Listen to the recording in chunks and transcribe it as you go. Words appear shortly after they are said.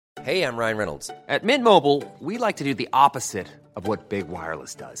Hey, I'm Ryan Reynolds. At Mint Mobile, we like to do the opposite of what Big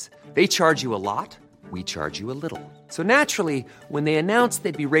Wireless does. They charge you a lot, we charge you a little. So naturally, when they announced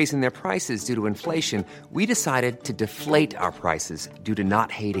they'd be raising their prices due to inflation, we decided to deflate our prices due to not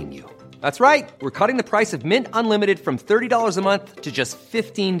hating you. That's right. We're cutting the price of Mint Unlimited from $30 a month to just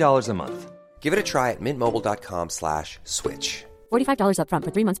 $15 a month. Give it a try at mintmobile.com/switch. $45 up front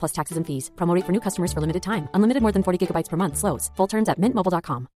for 3 months plus taxes and fees. Promo rate for new customers for limited time. Unlimited more than 40 gigabytes per month. Slows full terms at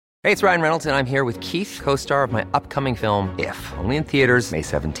mintmobile.com. Hey, it's Ryan Reynolds, and I'm here with Keith, co-star of my upcoming film, If, only in theaters May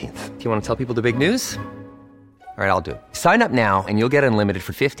 17th. Do you want to tell people the big news? All right, I'll do it. Sign up now and you'll get unlimited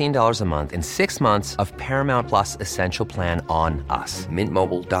for $15 a month and 6 months of Paramount Plus Essential Plan on us.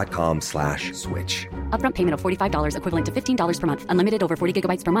 mintmobile.com/switch. Upfront payment of $45 equivalent to $15 per month. Unlimited over 40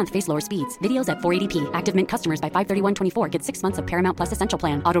 gigabytes per month. Face lower speeds. Videos at 480p. Active Mint customers by 531.24 get 6 months of Paramount Plus Essential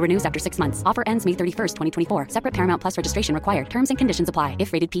Plan. Auto renews after 6 months. Offer ends May 31st, 2024. Separate Paramount Plus registration required. Terms and conditions apply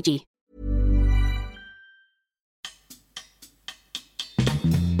if rated PG.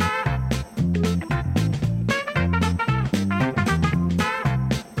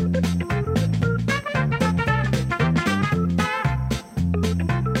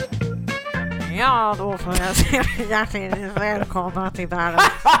 Ja, då får jag säga hjärtligt välkomna till världens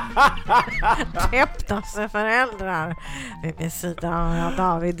täptaste föräldrar. Vid sidan av jag,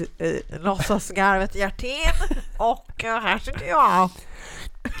 David låtsasgarvet Hjärtin, och här sitter jag.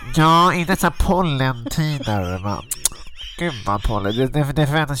 Ja, i dessa pollentider, va? Gud vad pollen. Det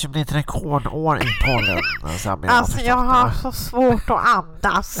förväntas ju bli ett rekordår i pollen. Alltså jag har så svårt att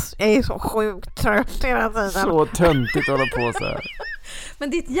andas. Jag är så sjukt trött hela tiden. Så töntigt att hålla på så här. Men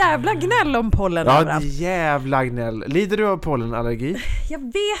det är ett jävla gnäll om pollen. Ja, ett jävla gnäll. Lider du av pollenallergi? Jag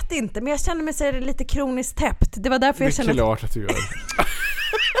vet inte, men jag känner mig så lite kroniskt täppt. Det var därför jag kände... Det är klart att du gör.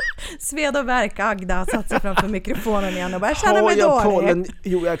 Sved och värk, Agda satt sig framför mikrofonen igen och bara, jag känner mig dålig. Pollen?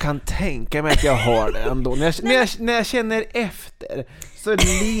 Jo, jag kan tänka mig att jag har det ändå. När jag känner efter så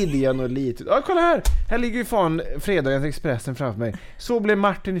lider jag nog lite. Ja, kolla här. Här ligger ju fan fredagens Expressen framför mig. Så blev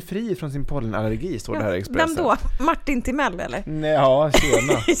Martin fri från sin pollenallergi, står det här i Expressen. Vem då? Martin Timell, eller? Nej, ja,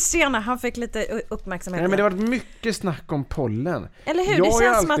 tjena. Tjena, han fick lite uppmärksamhet. Nej, men det har varit mycket snack om pollen. Eller hur? Det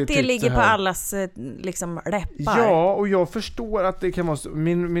känns som att det ligger på allas liksom läppar. Ja, och jag förstår att det kan vara så.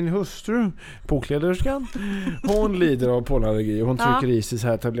 Min hustru, påkläderskan, hon lider av pollenallergi och hon trycker i sig så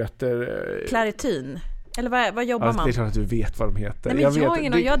här tabletter. Clarityn. Eller vad jobbar man? Det är klart att du vet vad de heter. Nej,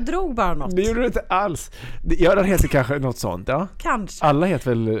 men jag drog bara något. Det gjorde du inte alls. De heter kanske något sånt, ja? Kanske. Alla heter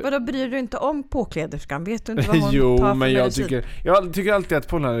väl... Vadå, bryr du inte om påkläderskan? Vet du inte vad hon tar jo, för men medicin? jag tycker alltid att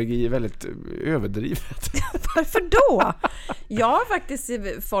pollenallergi är väldigt överdrivet. Varför då? Jag har faktiskt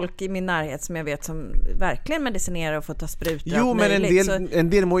folk i min närhet som jag vet som verkligen medicinerar och får ta sprutor. Jo, men en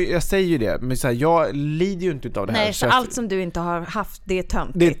del jag säger ju det. Men så här, jag lider ju inte av det här. Nej, så allt som du inte har haft, det är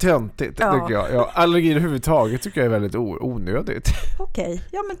töntigt. Det är töntigt, tycker jag. Allergier överhuvudtaget tycker jag är väldigt onödigt. Okej,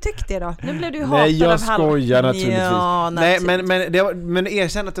 ja men tyck det då. Nu blev du hatad. Nej, jag skojar naturligtvis. Ja, Nej, men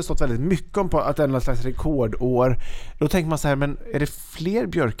erkänn att det har stått väldigt mycket om att det är något slags rekordår. Då tänker man så här, men är det fler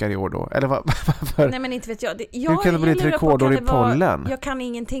björkar i år då? Eller varför? Nej, men inte vet jag. Hur kan det bli ett rekordår i pollen? Jag kan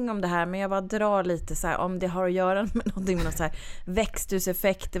ingenting om det här, men jag bara drar lite så här, om det har att göra med någonting med någon så här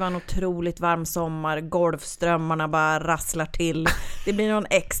växthuseffekt. Det var en otroligt varm sommar. Golfströmmarna bara rasslar till. Det blir någon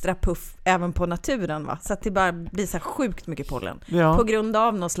extra puff även på naturen, va? Så att det bara blir så här sjukt mycket pollen. Ja. På grund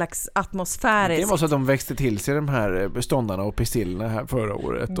av någon slags atmosfärisk... Det var så att de växte till sig de här ståndarna och pistillerna här förra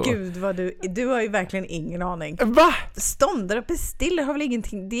året. Och... Gud, vad du har ju verkligen ingen aning. Va? Ståndar och pistiller har väl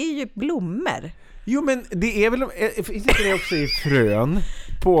ingenting... Det är ju blommor. Jo, men det är väl... Inte det också i frön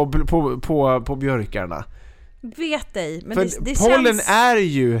på björkarna? Vet ej. Men för det pollen känns... är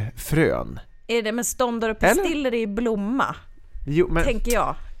ju frön. Är det med ståndar och pistiller i blomma? Jo, men... Tänker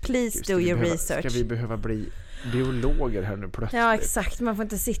jag. Please do your research. Ska vi behöva bli biologer här nu plötsligt? Ja, exakt. Man får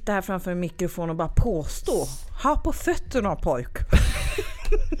inte sitta här framför en mikrofon och bara påstå. Ha på fötterna, pojk.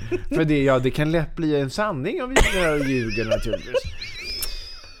 För det kan lätt bli en sanning om vi ljuger naturligtvis.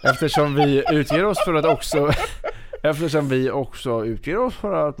 Eftersom vi utger oss för att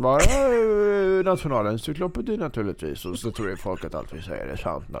vara nationalencyklopedi naturligtvis, och så tror jag folk att allt vi säger är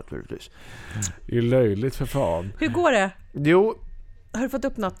sant naturligtvis. Det är löjligt för fan. Hur går det? Jo. Har du fått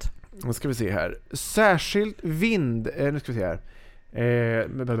upp något? Nu ska vi se här. Särskilt vind... nu ska vi se här.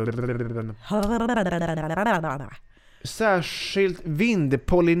 Särskilt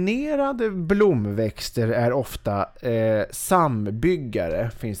vindpollinerade blomväxter är ofta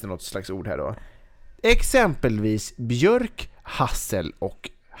sambyggare. Finns det något slags ord här då? Exempelvis björk, hassel och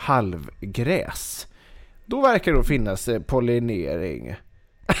halvgräs. Då verkar det finnas pollinering.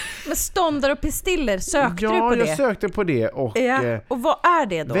 Men ståndar och pistiller, sökte du på det? Ja, jag sökte på det. Och vad är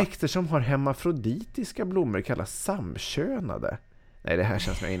det då? växter som har hermafroditiska blommor kallas samkönade. Nej, det här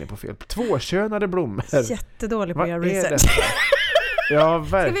känns som jag är inne på fel. Tvåkönade blommor. Jättedålig på att göra Vad är research. detta? Ja,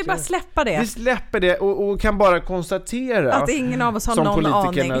 verkligen. Ska vi bara släppa det? Vi släpper det och kan bara konstatera att ingen av oss har som någon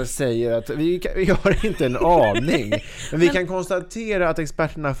politikerna aning. säger att vi har inte en aning. Men vi kan konstatera att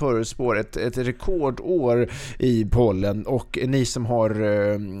experterna förutspår ett rekordår i pollen, och ni som har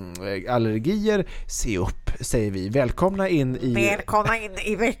allergier, se upp, säger vi. Välkomna in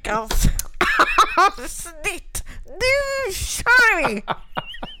i veckans avsnitt. Nu kör vi!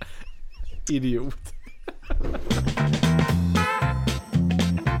 Idiot.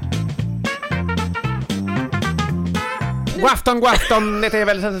 God afton, det är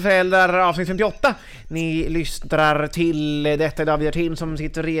Väldigt föräldrar, avsnitt 58. Ni lyssnar till detta David Hjertin som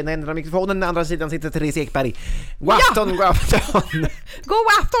sitter i ena änden av mikrofonen, den andra sidan sitter Therese Ekberg. God afton. God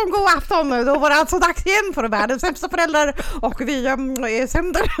afton. Då var det alltså dags igen för Världens sämsta föräldrar, och vi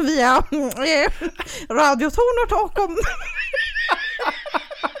sänder via radiotonort och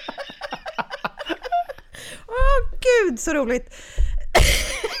gud, så roligt.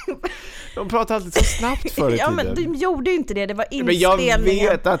 De pratar alltid så snabbt förr i tiden. Ja, men de gjorde ju inte det. Det var Men inspelningen.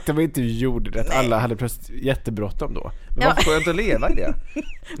 jag vet att de inte gjorde det. Alla hade plötsligt jättebråttom då. Men varför får jag inte leva i det?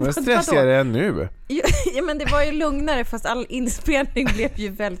 Men jag stressigare än nu. Ja, men det var ju lugnare, fast all inspelning blev ju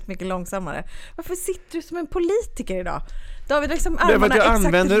väldigt mycket långsammare. Varför sitter du som en politiker idag? David, liksom det är för att jag exakt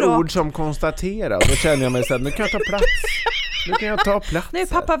använder rakt. ord som konstatera. Då känner jag mig så här, nu kan jag ta plats. Nu är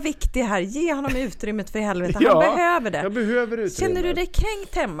pappa viktig här. Ge honom utrymmet för helvete. Han Ja, behöver det. Jag behöver utrymmet. Känner du dig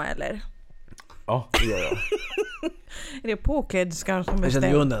kränkt hemma, eller? Ja, det gör jag. Är det påklädskan som Jag känner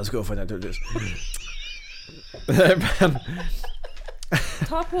ju bestämmer? undan skuffan naturligtvis.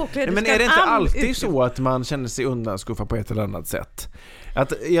 Ta påklädskan. Men är det inte alltid så att man känner sig undanskuffa på ett eller annat sätt?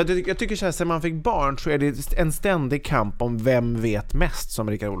 Att jag tycker så här, sen man fick barn så är det en ständig kamp om vem vet mest, som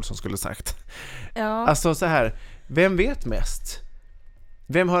Rickard Olsson skulle sagt. Ja. Alltså så här, vem vet mest?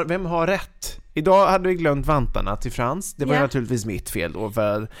 Vem har rätt? Idag hade vi glömt vantarna till Frans. Det var naturligtvis mitt fel då,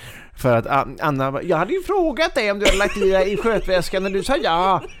 för att Anna, jag hade ju frågat dig om du hade lagt i skötväskan när du sa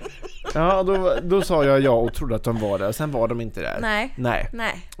ja. Ja, då sa jag ja och trodde att de var där. Sen var de inte där.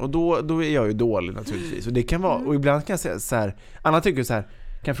 Nej. Och då är jag ju dålig naturligtvis. Och det kan vara, och ibland kan jag säga så här, Anna tycker så här,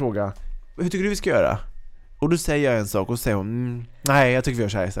 kan fråga, hur tycker du vi ska göra? Och då säger jag en sak och säger hon, nej, jag tycker vi gör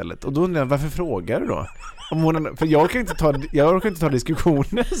så här istället. Och då undrar jag, varför frågar du då? För jag orkar inte ta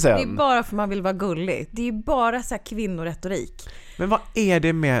diskussionen sen. Det är bara för man vill vara gullig. Det är ju bara så här kvinnoretorik. Men vad är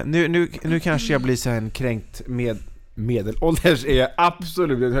det med, nu kanske jag blir så här en kränkt medelålders, är jag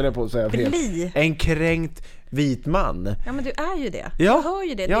absolut, jag höll på att säga fel. En kränkt vit man. Ja, men du är ju det. Ja. Jag hör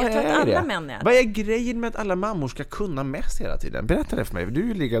ju det. Jag tror att alla män är. Vad är grejen med att alla mammor ska kunna mest hela tiden? Berätta det för mig, du är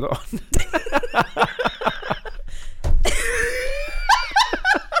ju likadan.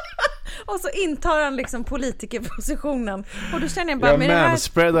 Och så intar han liksom politikerpositionen. Och då känner jag bara, jag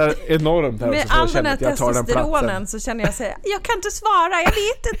manspreadar enormt här. Med all den här testosteronen så känner jag säga, jag kan inte svara, jag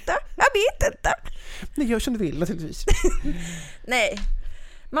vet inte. Nej, jag känner vill naturligtvis. Nej,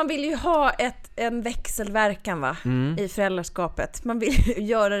 man vill ju ha en växelverkan i föräldraskapet. Man vill ju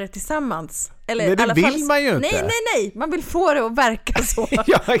göra det tillsammans. Eller nej, det i alla vill fall, man ju inte. Nej, man vill få det att verka så.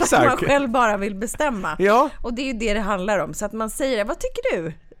 Ja, exakt. Man själv bara vill bestämma. Ja. Och det är ju det handlar om. Så att man säger, vad tycker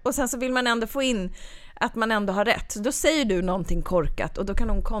du? Och sen så vill man ändå få in att man ändå har rätt. Så då säger du någonting korkat och då kan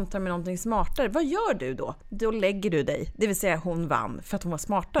hon kontra med någonting smartare. Vad gör du då? Då lägger du dig. Det vill säga hon vann för att hon var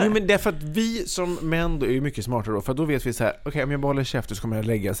smartare. Nej, men därför att vi som män då är ju mycket smartare då. För då vet vi så här, okej, om jag bara håller käften så kommer jag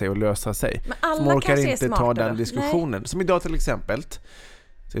lägga sig och lösa sig. Men alla så man orkar kanske inte är ta smartare. den diskussionen. Nej. Som idag till exempel.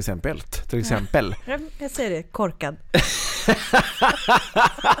 Jag säger det, korkad.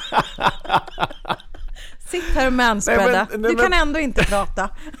 Sitt här och manspreada. Du kan ändå inte prata.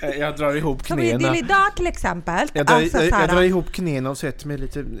 Jag drar ihop knäna. Som i idag till exempel. Jag drar ihop knäna och sätter mig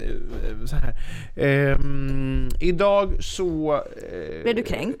lite så här. Idag så... Blev du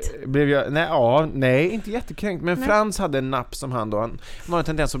kränkt? Blev jag... Nej, inte jättekränkt. Men Frans hade en napp som han har en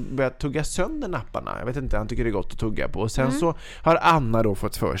tendens att börja tugga sönder napparna. Jag vet inte, han tycker det är gott att tugga på. Och sen så har Anna då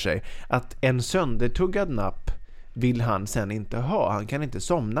fått för sig att en söndertuggad napp vill han sen inte ha. Han kan inte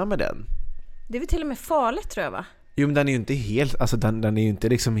somna med den. Det är väl till och med farligt, tror jag, va? Jo, men den är ju inte helt, alltså den är ju inte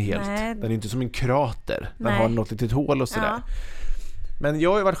liksom helt. Nej. Den är inte som en krater. Den Nej. har något litet hål och sådär. Ja. Men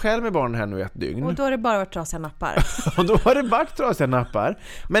jag har ju varit själv med barnen här nu ett dygn. Och då har det bara varit trasiga nappar. Och då har det varit trasiga nappar.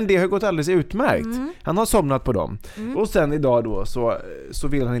 Men det har gått alldeles utmärkt. Han har somnat på dem. Och sen idag då så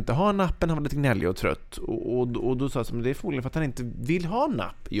vill han inte ha nappen. Han var lite gnällig och trött. Och då sa jag att det är förmodligen för att han inte vill ha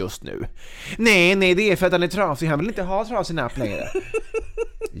napp just nu. Nej, det är för att han är trasig. Han vill inte ha trasig napp längre.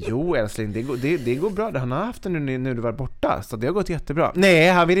 Jo älskling, det går bra. Han har haft den nu du var borta. Så det har gått jättebra. Nej,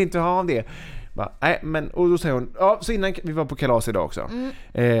 han vill inte ha det. Nej, men, och då säger hon, så innan vi var på kalas idag också.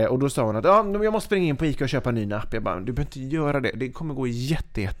 Och då sa hon att jag måste springa in på Ica och köpa en ny napp. Jag bara, du behöver inte göra det. Det kommer gå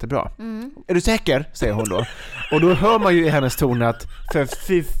jättebra. Är du säker? Säger hon då. Och då hör man ju i hennes ton att för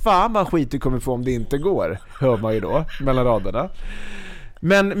fy fan vad skit du kommer få om det inte går. Hör man ju då, mellan raderna.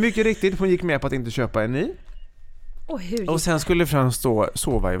 Men mycket riktigt, hon gick med på att inte köpa en ny. Och sen skulle Frans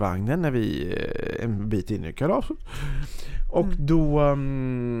sova i vagnen när vi en bit in i kalaset. Och då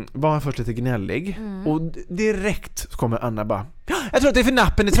var han först lite gnällig. Och direkt kommer Anna bara, jag tror att det är för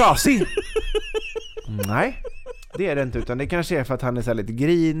nappen är trasig. Nej, det är det inte. Utan det kanske är för att han är så här lite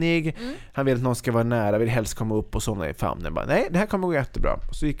grinig. Han vill att någon ska vara nära, vill helst komma upp och somna i famnen. Bara, nej, det här kommer gå jättebra.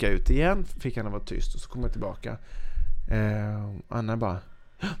 Och så gick jag ut igen, fick han att vara tyst. Och så kom jag tillbaka. Anna bara,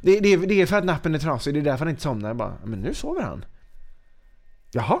 det är för att nappen är trasig. Det är därför han inte somnar. Jag bara, men nu sover han.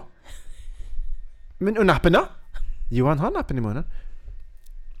 Jaha. Men och nappen då? Jo, han har nappen i munnen.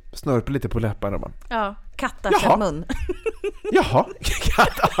 Snörper lite på läpparna bara. Ja, kattarselmun. Jaha,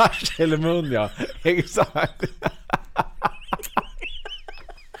 kattarselmun, ja. Exakt.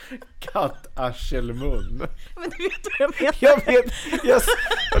 Kattarselmun. Men du vet vad jag menar.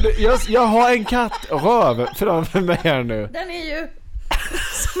 Jag har en kattröv framför mig här nu. Den är ju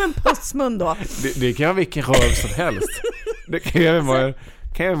som en pussmun då. Det kan vara vilken röv som helst. Det kan ju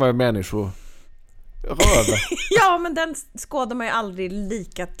vara en människo. Röv. Ja, men den skådar man ju aldrig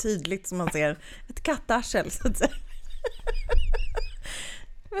lika tydligt som man ser ett kattarsel så att säga.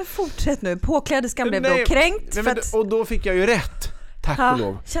 Men fortsätt nu. Påklädeskan blev då kränkt. Nej, och då fick jag ju rätt. Tack och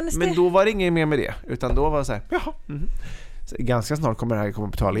lov. Men det? Då var det ingen mer med det. Utan då var det så här, jaha. Så ganska snart kommer det här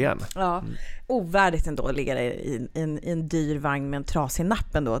komma på tal igen. Ja, ovärdigt ändå att ligga i en dyr vagn med en trasig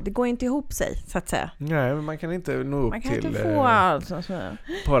napp ändå. Det går inte ihop sig, så att säga. Nej, men man kan inte nå upp man kan till inte få allt,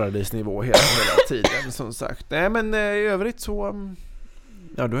 paradisnivå hela tiden, som sagt. Nej, men i övrigt så...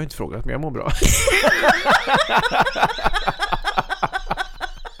 Ja, du har inte frågat, men jag mår bra.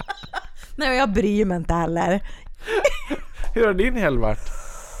 Nej, jag bryr mig inte heller. Hur har din helg varit?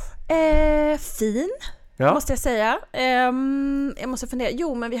 Fin. Ja. Måste jag säga. Jag måste fundera.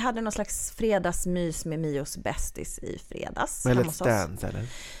 Jo, men vi hade någon slags fredagsmys med Mios bästis i fredags. Med Let's Dance, eller?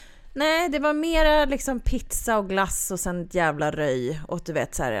 Nej, det var mera liksom pizza och glass och sen ett jävla röj. Och du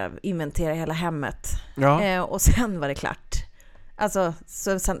vet, så här, inventera hela hemmet. Ja. Och sen var det klart. Alltså,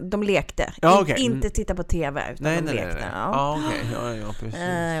 så sen, de lekte. Ja, okay. Inte titta på tv, utan de lekte. Nej. Ja, okej. Ja, precis.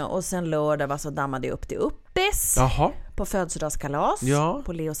 Och sen lördag var så dammade jag upp till Uppis. Jaha. På födelsedagskalas. Ja.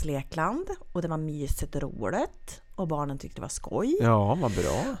 På Leos lekland. Och det var mysigt och roligt. Och barnen tyckte det var skoj. Ja, vad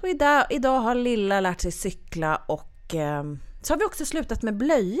bra. Och idag har Lilla lärt sig cykla. Och så har vi också slutat med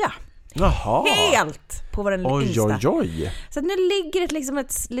blöja. Jaha. Helt på vår yngsta. Oj. Så att nu ligger det liksom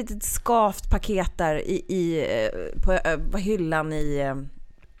ett litet skavt paket där på hyllan i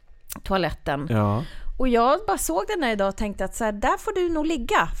toaletten. Ja. Och jag bara såg den här idag och tänkte att så här, där får du nog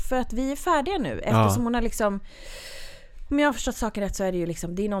ligga för att vi är färdiga nu. Eftersom hon har liksom, om jag har förstått saken rätt så är det ju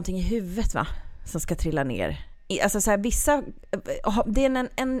liksom, det är någonting i huvudet va som ska trilla ner. Alltså så här, vissa, det är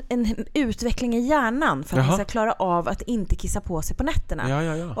en utveckling i hjärnan för att man ska klara av att inte kissa på sig på nätterna.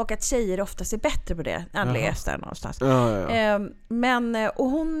 Ja. Och att tjejer ofta ser bättre på det. Jag läste där någonstans. Ja. Men,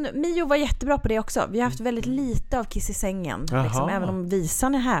 och Mio var jättebra på det också. Vi har haft väldigt lite av kiss i sängen. Liksom, även om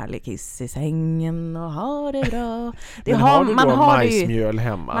visan är härlig. Kiss i sängen och ha det bra. Det har du då majsmjöl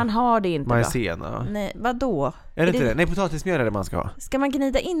hemma? Man har det inte. Majsena. Nej, vadå? Är det inte det? Nej, potatismjöl är det man ska ha. Ska man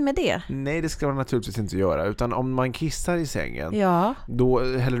gnida in med det? Nej, det ska man naturligtvis inte göra. Utan om man kissar i sängen, då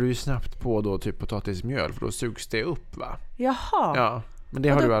häller du ju snabbt på då typ potatismjöl. För då sugs det upp, va? Jaha. Ja, men det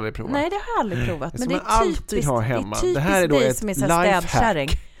har du aldrig provat. Nej, det har jag aldrig provat. Men det är alltid ha hemma. Det här är då ett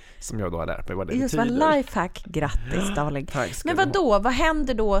lifehack som jag då har lärt mig vad det betyder. Just vad lifehack. Grattis, darling. Men vad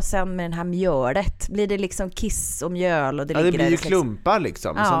händer då sen med den här mjölet? Blir det liksom kiss och mjöl? Och det blir ju klumpar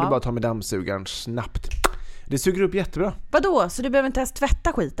liksom. Som du bara tar med dammsugaren snabbt. Det suger upp jättebra. Vadå? Så du behöver inte ens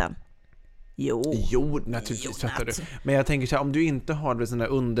tvätta skiten? Jo, naturligtvis tvättar du. Men jag tänker så här, om du inte har det sån här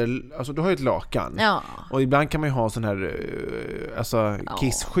alltså du har ju ett lakan. Ja. Och ibland kan man ju ha sån här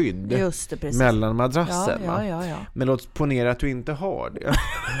kissskydd mellan madrassen. Ja. Men låt ponera att du inte har det.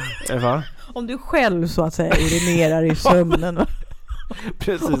 Va? Om du själv så att säga urinerar i sömnen.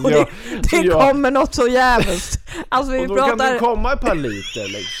 Precis, det kommer något så jävligt. Alltså, och då kan det komma ett par liter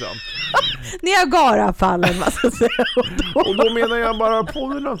liksom. Niagarafallen, och då menar jag bara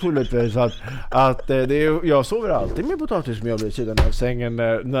på det naturligtvis att det är, jag sover alltid med potatismjöl vid sidan av sängen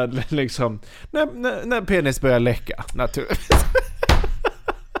när penis börjar läcka naturligtvis.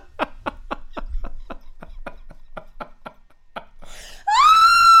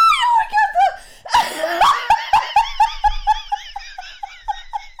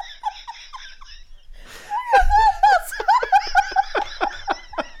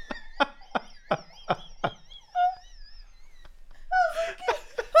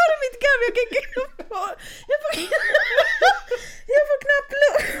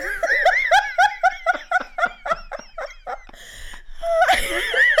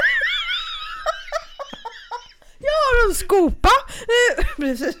 skopa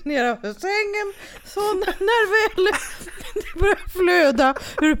precis nedanför sängen. Så när väl det börjar flöda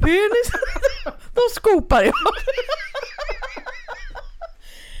ur penisen, då skopar jag.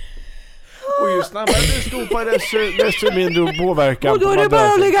 Och ju snabbare du skopar desto mindre påverkan. Och då är det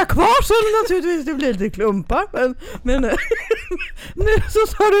bara att lägga kvar, så naturligtvis det blir lite klumpar. Men nu så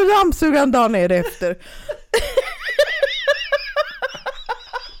tar du dammsugaren dagen ner efter.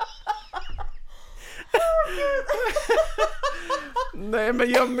 Nej,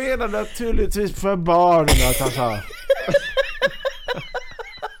 men jag menar naturligtvis för barnen att han sa.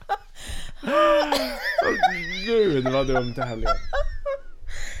 Gud vad dumt det här blev.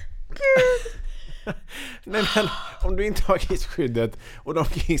 Nej, men om du inte har kissskyddet och de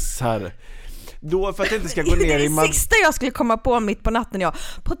kissar, då för att det inte ska gå ner i det sista jag skulle komma på mitt på natten,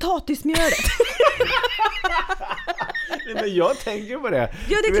 potatismjölet. Nej, men jag tänker på det.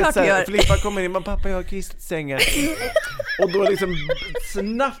 Ja, det är klart du gör. Filippa kommer in, men pappa, jag har kisssängen. Och då liksom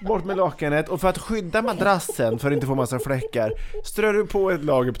snabbt bort med lakanet. Och för att skydda madrassen för att inte få massa fläckar, strör du på ett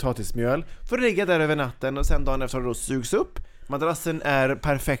lager potatismjöl för att ligga där över natten. Och sen dagen efter då sugs upp. Madrassen är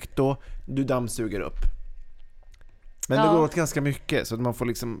perfekt då, du dammsuger upp. Men det går åt ganska mycket, så att man får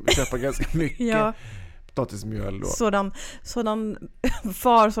liksom köpa ganska mycket potatismjöl då. Sådan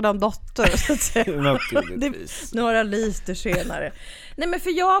far, sådan dotter, så att säga. Naturligtvis. Några liter senare. Nej, men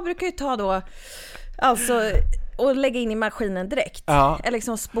för jag brukar ju ta då, alltså, och lägga in i maskinen direkt. Ja. Eller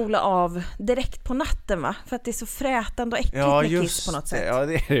liksom spola av direkt på natten, va? För att det är så frätande och äckligt med kiss på något sätt. Ja,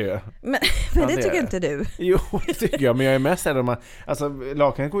 det är det ju. Men det tycker inte du. Jo, det tycker jag. Men jag är mest rädd om att, alltså,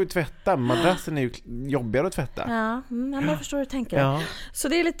 lakanet går ju att tvätta. Madrassen är ju jobbigare att tvätta. Ja, men jag förstår hur du tänker. Ja. Så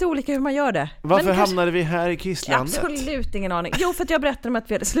det är lite olika hur man gör det. Varför hamnade vi här i Kisslandet? Absolut ingen aning. Jo, för att jag berättade om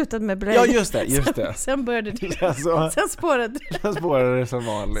att vi hade slutat med blöj. Ja, just det. Sen började det. Alltså, Sen spårade det som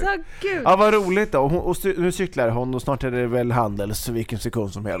vanligt. Så gud. Ja, vad roligt då. Och nu cyklar hon och snart är det väl handels vilken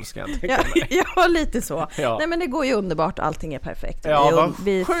sekund som helst, kan jag tänka mig. Ja, lite så. Ja. Nej, men det går ju underbart. Allting är perfekt. Ja,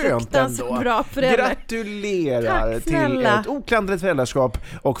 vi vad skönt ändå. Bra föräldrar. Gratulerar till ett oklandrigt föräldraskap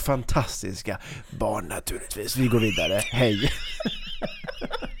och fantastiska barn naturligtvis. Vi går vidare. Hej.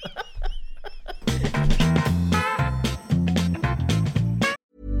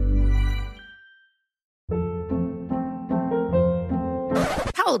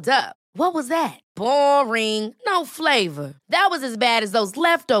 Hold up. What was that? Boring. No flavor. That was as bad as those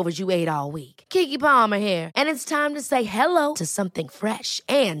leftovers you ate all week. Keke Palmer here, and it's time to say hello to something fresh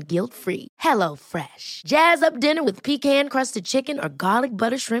and guilt-free. Hello Fresh. Jazz up dinner with pecan-crusted chicken or garlic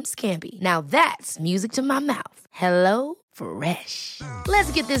butter shrimp scampi. Now that's music to my mouth. Hello Fresh.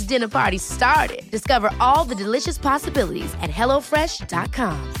 Let's get this dinner party started. Discover all the delicious possibilities at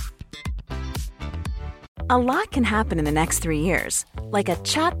hellofresh.com. A lot can happen in the next 3 years. Like a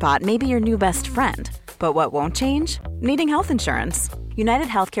chatbot may be your new best friend. But what won't change? Needing health insurance. United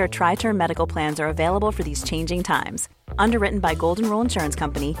Healthcare Tri-Term Medical Plans are available for these changing times. Underwritten by Golden Rule Insurance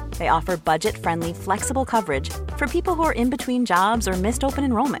Company, they offer budget-friendly, flexible coverage for people who are in between jobs or missed open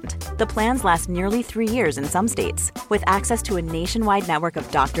enrollment. The plans last nearly 3 years in some states, with access to a nationwide network of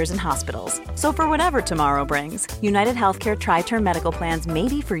doctors and hospitals. So for whatever tomorrow brings, United Healthcare Tri-Term Medical Plans may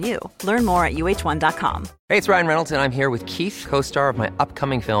be for you. Learn more at uh1.com. Hey, it's Ryan Reynolds, and I'm here with Keith, co-star of my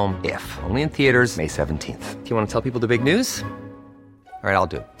upcoming film, If, only in theaters May 17th. Do you want to tell people the big news? All right,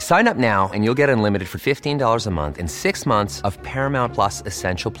 I'll do it. Sign up now and you'll get unlimited for $15 a month and 6 months of Paramount Plus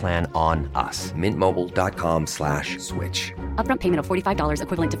Essential Plan on us. MintMobile.com/switch. Upfront payment of $45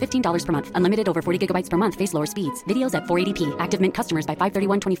 equivalent to $15 per month. Unlimited over 40 gigabytes per month. Face lower speeds. Videos at 480p. Active Mint customers by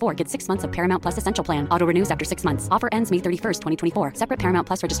 531.24 get 6 months of Paramount Plus Essential Plan. Auto renews after 6 months. Offer ends May 31st, 2024. Separate Paramount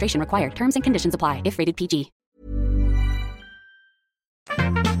Plus registration required. Terms and conditions apply if rated PG.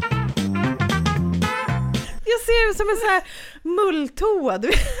 Jag ser det som en sån här mulltoa, du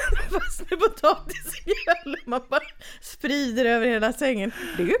vet, fast med potatismjöl. Man bara sprider över hela sängen.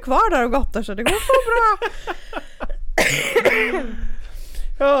 Det är ju kvar där och gottar, så det går så bra.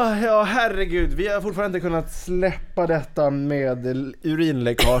 Ja, herregud. Vi har fortfarande inte kunnat släppa detta med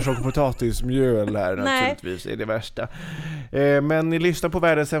urinläckage och potatismjöl här. Naturligtvis är det värsta. Men ni lyssnar på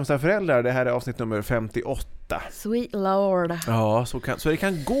Världens sämsta föräldrar. Det här är avsnitt nummer 58. Sweet Lord. Ja, så det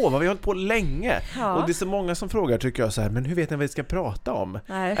kan gå. Vi har hållit på länge. Ja. Och det är så många som frågar, tycker jag, så här, men hur vet ni vad vi ska prata om?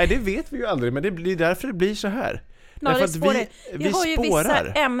 Nej, det vet vi ju aldrig, men det blir därför det blir så här. Därför att vi har ju vissa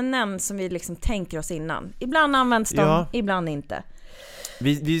ämnen som vi liksom tänker oss innan. Ibland används de, ibland inte.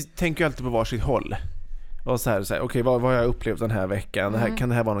 Vi tänker ju alltid på varsitt håll. Och så här, okej, vad har jag upplevt den här veckan? Kan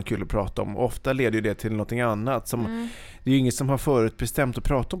det här vara något kul att prata om? Och ofta leder ju det till någonting annat. Det är ju ingen som har förutbestämt att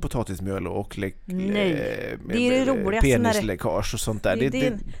prata om potatismjöl och Nej, det är det roligaste penisläckage och sånt där.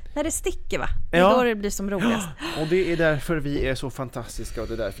 När det sticker, va? Det är då det blir som roligast. Och det är därför vi är så fantastiska, och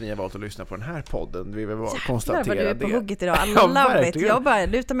det är därför ni har valt att lyssna på den här podden. Vi vill bara konstatera det. Vad du är på hugget idag. I love it. Jag bara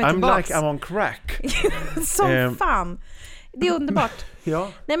lutar mig tillbaka. I'm like I'm on crack. Som fan. Det är underbart. Ja.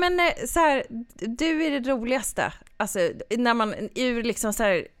 Nej, men så här, du är det roligaste. Alltså när man ur liksom så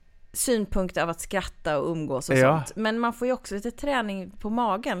här synpunkt av att skratta och umgås och sånt. Men man får ju också lite träning på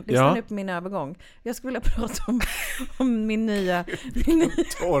magen. Lyssna nu på min övergång. Jag skulle vilja prata om min nya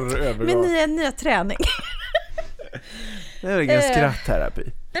träning. Det är ingen skrattterapi.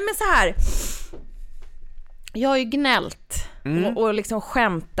 Nej, men så här. Jag har ju gnällt och liksom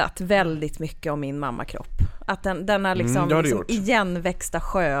skämtat väldigt mycket om min mammakropp. Att den har liksom igenväxta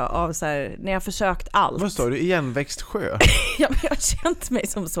sjö av så här, när jag försökt allt. Vad sa du? Igenväxt sjö? Ja, men jag har känt mig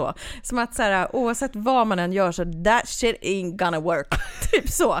som så. Som att så här, oavsett vad man än gör så that shit ain't gonna work. Typ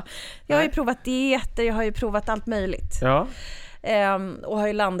så. Jag har ju provat dieter, jag har ju provat allt möjligt. Ja. Och har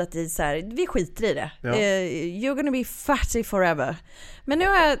ju landat i så här, vi skiter i det. You're gonna be fatty forever. Men nu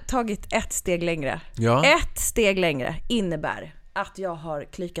har jag tagit ett steg längre. Ett steg längre innebär att jag har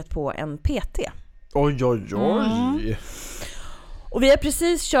klickat på en PT. Oj. Och vi har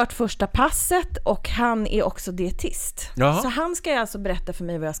precis kört första passet och han är också dietist. Så han ska alltså berätta för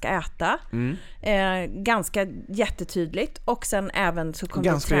mig vad jag ska äta. Ganska jättetydligt. Och sen även så kommer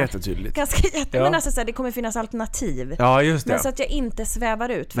men alltså, så här, det kommer finnas alternativ. Ja, just det. Men så att jag inte svävar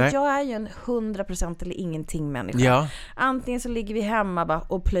ut. För jag är ju en 100% eller ingenting människa. Antingen så ligger vi hemma bara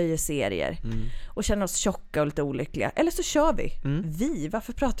och plöjer serier. Och känner oss tjocka och lite olyckliga. Eller så kör vi.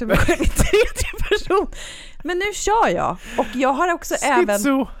 Varför pratar vi med en tredje person? Men nu kör jag. Och jag har också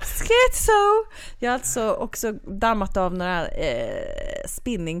Schizo. Jag har alltså också dammat av några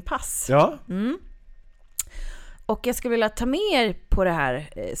spinningpass. Och jag skulle vilja ta med er på det här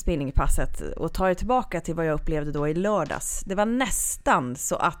spinningpasset och ta er tillbaka till vad jag upplevde då i lördags. Det var nästan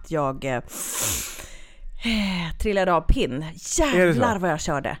så att jag trillade av pinn. Jävlar vad jag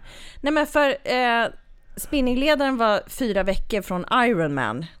körde. Nej, men för spinningledaren var 4 veckor från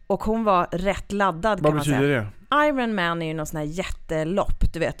Ironman och hon var rätt laddad. Vad betyder det? Ironman är ju någon sån här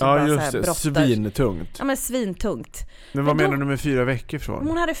jättelopp, du vet. Ja, just det. Svintungt. Ja, men svintungt. Men vad menar du med 4 veckor från?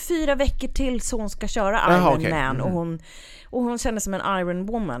 Hon hade 4 veckor till så hon ska köra Ironman. Och hon kände som en Iron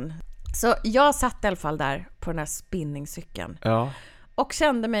Woman. Så jag satt i alla fall där på den här spinningcykeln. Och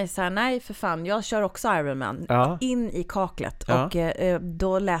kände mig så här, nej för fan, jag kör också Ironman. In i kaklet. Och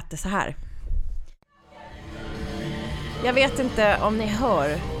då lät det så här. Jag vet inte om ni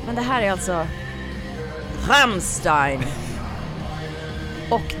hör, men det här är alltså Rammstein.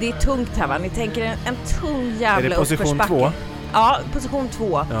 Och det är tungt här, va? Ni tänker en tung jävla uppförsbacke. Är det position 2? Ja, position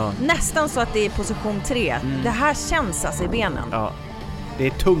 2. Nästan så att det är position 3. Det här känns alltså i benen. Det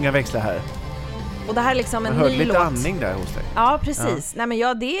är tunga växlar här. Och det här är liksom en ny låt. Lite andning där hos dig. Ja, precis. Nej, men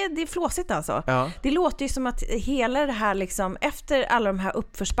det är flåsigt alltså. Det låter ju som att hela det här liksom, efter alla de här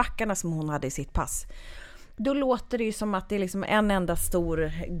uppförsbackarna som hon hade i sitt pass, då låter det ju som att det är liksom en enda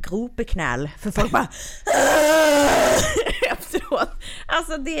stor gropeknäll för folk bara efteråt.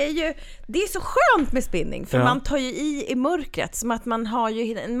 Alltså det är så skönt med spinning, för man tar ju i mörkret, som att man har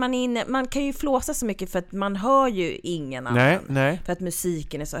ju man kan ju flåsa så mycket för att man hör ju ingen annan. Nej. För att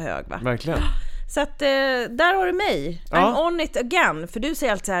musiken är så hög, va? Verkligen. Så att där har du mig. I'm on it again. För du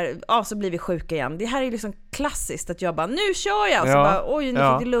säger alltid så här, så blir vi sjuka igen. Det här är liksom klassiskt att jag bara, nu kör jag. Och så bara, oj, nu fick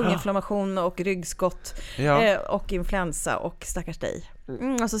jag lunginflammation och ryggskott och influensa och stackars dig.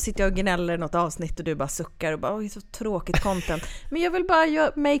 Och så sitter jag och gnäller något avsnitt och du bara suckar och bara, oj, så tråkigt content. Men jag vill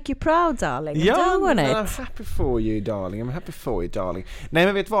bara make you proud, darling. I'm happy for you, darling. I'm happy for you, darling. Nej,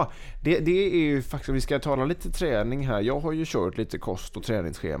 men vet du vad? Det är ju faktiskt, vi ska tala lite träning här. Jag har ju kört lite kost- och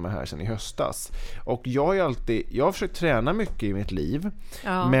träningsschema här sedan i höstas. Och jag har försökt träna mycket i mitt liv.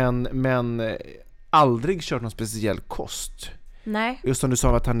 Men aldrig kört någon speciell kost. Nej. Just som du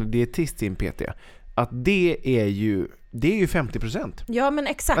sa att han är dietist i en PT. Att det är ju 50%. Ja, men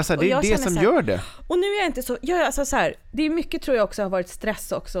exakt. Alltså det är det som gör det. Och nu är jag inte så, alltså så här, det är mycket, tror jag också har varit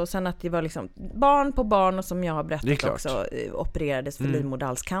stress också, och sen att det var liksom barn på barn, och som jag har berättat också opererades för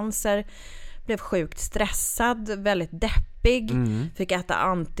livmoderhalscancer. Blev sjukt stressad, väldigt deppig, fick äta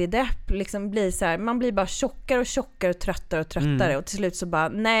antidepp, liksom blir så här, man blir bara tjockare och tjockare och tröttare och till slut så bara,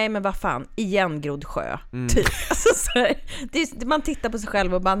 nej men vad fan, igen grodd sjö typ. Alltså så här, man tittar på sig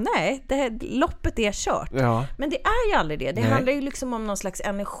själv och bara, nej, det här loppet är kört. Men det är ju aldrig det. Det handlar ju liksom om någon slags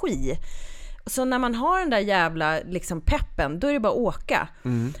energi. Så när man har den där jävla liksom peppen, då är det bara att åka.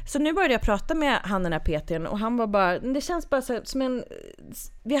 Så nu började jag prata med han den här PT:n och han var bara, det känns bara så som en,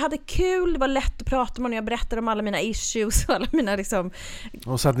 vi hade kul, det var lätt att prata med och jag berättade om alla mina issues och alla mina liksom.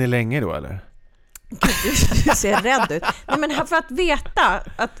 Och satt ni länge då eller? Du ser rädd ut. Nej, men för att veta,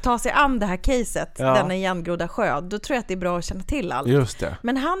 att ta sig an det här caset, denna igengrodda sjö, då tror jag att det är bra att känna till allt. Just det.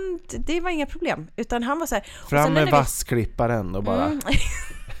 Men det var inga problem, utan han var så här, fram med vassklipparen och bara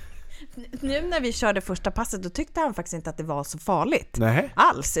nu när vi körde första passet, då tyckte han faktiskt inte att det var så farligt. Nej.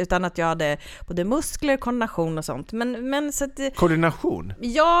 Alls, utan att jag hade både muskler, koordination och sånt. Men så att koordination?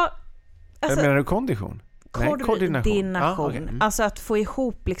 Ja, alltså, menar du kondition? Koordination. Alltså att få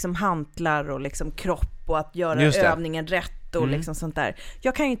ihop liksom hantlar och liksom kropp och att göra övningen rätt och liksom sånt där.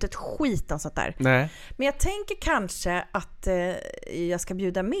 Jag kan ju inte ett skit om sånt där. Nej. Men jag tänker kanske att jag ska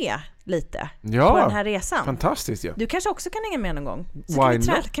bjuda med lite på den här resan. Fantastiskt, ja. Du kanske också kan hänga med någon gång. Så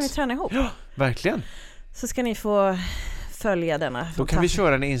kan vi träna ihop. Ja, verkligen. Så ska ni få följa denna. Då kan vi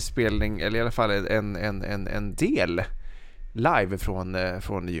köra en inspelning, eller i alla fall en del live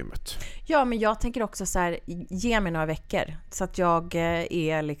från gymmet. Ja, men jag tänker också så här, ge mig några veckor så att jag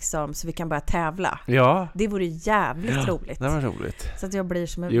är liksom, så vi kan börja tävla. Ja. Det vore jävligt roligt. Det var roligt. Så att jag blir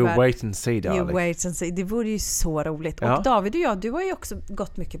som en You wait and see, darling. You wait and see. Det vore ju så roligt. Och David och jag, du har ju också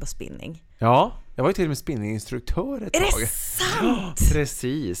gått mycket på spinning. Ja, jag var ju till och med spinninginstruktör ett tag. Är det sant?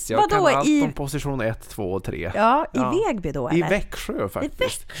 Precis. Jag kan allt om position 1, 2 och 3. Ja, i Vägby då, eller? I Växjö faktiskt. I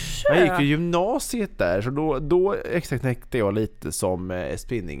Växjö? Jag gick ju gymnasiet där, så då knäckte jag lite som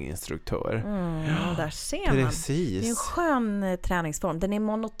spinninginstruktör. Där ser man. Precis. Det är en skön träningsform. Den är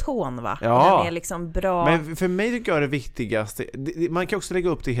monoton, va? Ja. Den är liksom bra. Men för mig tycker jag det viktigaste, man kan också lägga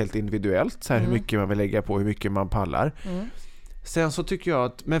upp det helt individuellt, så här hur mycket man vill lägga på, hur mycket man pallar. Sen så tycker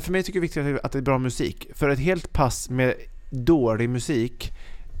jag men för mig tycker jag det är viktigt att det är bra musik. För ett helt pass med dålig musik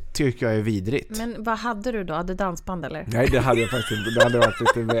tycker jag är vidrigt. Men vad hade du då? Hade du dansband eller? Nej, det hade jag faktiskt inte. Det hade varit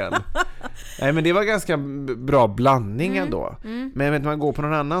lite väl. Nej, men det var ganska bra blandning ändå. Men om man går på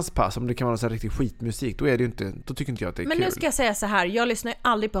någon annans pass, om det kan vara så här riktig skitmusik, då är det ju inte, då tycker inte jag att det är men kul. Nu ska jag säga så här, jag lyssnar ju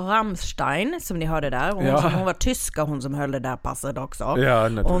aldrig på Rammstein som ni hörde där. Hon var tyska, hon som höll det där passet också. Ja,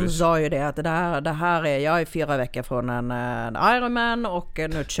 hon sa ju det att det här är, jag är 4 veckor från en Ironman och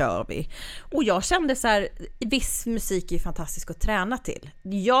nu kör vi. Och jag kände så här, viss musik är fantastisk att träna till.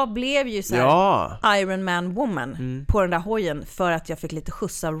 Jag blev ju så här Ironman woman på den där hojen för att jag fick lite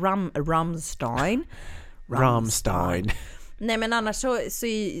skjuts av Rammstein. Nej, men annars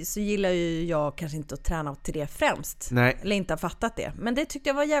så gillar ju jag kanske inte att träna till det främst. Nej. Eller inte har fattat det. Men det tyckte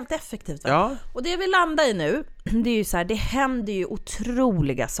jag var jävligt effektivt. Ja. Och det vi landar i nu, det är ju så här, det händer ju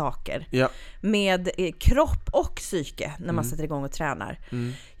otroliga saker med kropp och psyke när man sätter igång och tränar.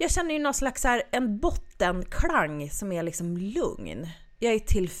 Jag känner ju någon slags så här, en bottenklang som är liksom lugn. Jag är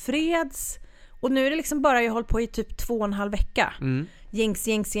tillfreds. Och nu är det liksom bara, jag håller på i typ 2,5 vecka.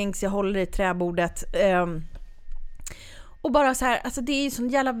 Gängs, jag håller i träbordet. Och bara så här, alltså det är ju sån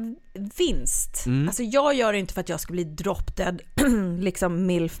jävla vinst. Alltså jag gör det inte för att jag ska bli drop dead liksom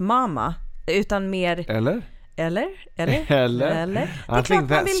milf mama, utan mer Eller? I think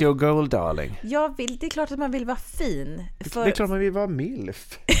that's your goal, darling. Det är klart att man vill vara fin. Det är klart man vill vara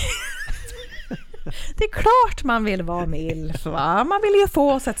milf. Det är klart man vill vara milf, va? Man vill ju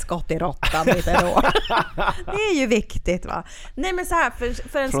få sig ett skott i råttan lite då. Det är ju viktigt, va? Nej, men så här,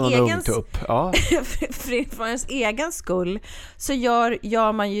 för ens egen för ens egen skull så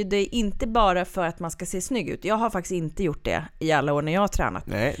gör man ju det inte bara för att man ska se snygg ut. Jag har faktiskt inte gjort det i alla år när jag har tränat.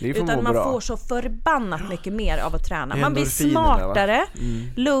 Nej, det utan man får så förbannat mycket mer av att träna. Man blir smartare,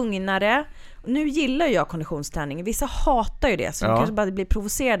 lugnare. Nu gillar jag konditionsträning. Vissa hatar ju det, så de kanske bara blir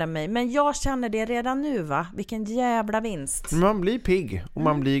provocerade av mig. Men jag känner det redan nu, va? Vilken jävla vinst. Man blir pigg och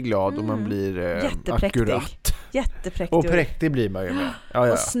man blir glad och man blir akkurat. Jättepräktig. Och präktig blir man ju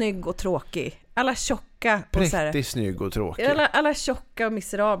med. Och snygg och tråkig. Alla tjocka. Präktig, snygg och tråkig. Alla tjocka och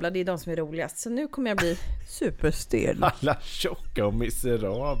miserabla, det är de som är roligast. Så nu kommer jag bli superstel. Alla tjocka och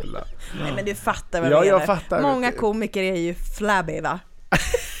miserabla. Nej, men du fattar vad jag menar. Fattar. Många komiker är ju flabby, va?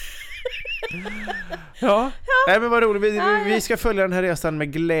 Nej, men vad roligt. Vi ska följa den här resan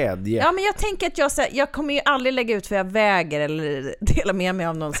med glädje. Ja, men jag tänker att jag kommer ju aldrig lägga ut för jag väger eller dela med mig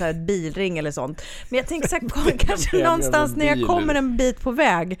av någon så här bilring eller sånt. Men jag tänker så här, kanske någonstans när jag kommer en bit på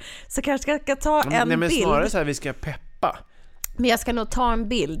väg så kanske jag ska ta en bild. Men snarare så här, vi ska peppa. Men jag ska nog ta en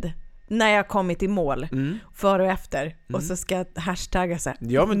bild när jag kommit i mål, före och efter. Och så ska jag hashtagga så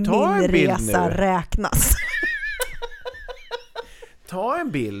här, men ta min en bild resa nu. Räknas. Ta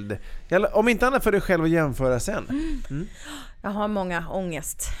en bild. Om inte annat för dig själv att jämföra sen. Jag har många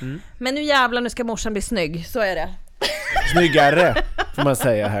ångest. Men nu jävlar, nu ska morsan bli snygg. Så är det. Snyggare. får man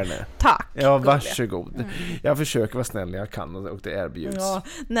säga här nu. Tack. Ja, varsågod. Jag försöker vara snäll när jag kan och det erbjuds. Ja,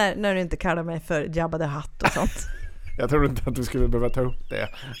 när du inte kallar mig för Jabba the Hutt och sånt. Jag trodde inte att du skulle behöva ta upp det.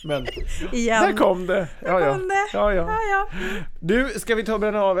 Men Igen. där kom det. Ja. Ja. Du, ska vi ta och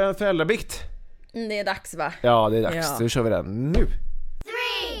bränna av en föräldrabikt? Det är dags, va? Ja, det är dags. Ja. Så kör vi den nu. 3,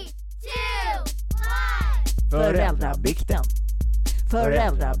 2, 1.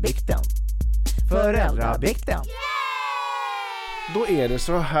 Föräldrabikten. Då är det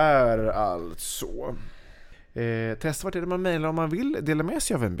så här alltså. Testa vart är det man mejlar om man vill dela med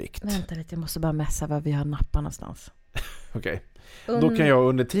sig av en bikt. Vänta lite, jag måste bara mässa var vi har nappar någonstans. Okej. Då kan jag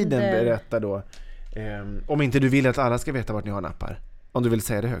under tiden berätta då. Om inte du vill att alla ska veta vart ni har nappar. Om du vill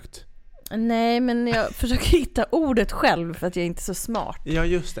säga det högt. Nej, men jag försöker hitta ordet själv för att jag är inte så smart. Ja,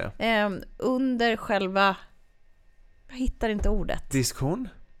 just det. Under själva... Jag hittar inte ordet. Diskhon?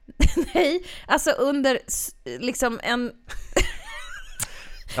 Nej, alltså under liksom en...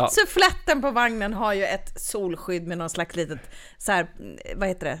 Ja. Suffletten på vagnen har ju ett solskydd med någon slags litet så här, vad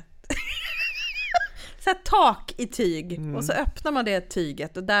heter det? Så här tak i tyg. Och så öppnar man det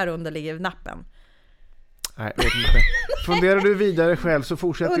tyget och där under ligger nappen. Nej, vet inte. Funderar du vidare själv så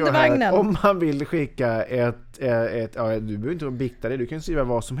fortsätter jag här. Vagnen. Om man vill skicka ett du behöver inte bikta det, du kan skriva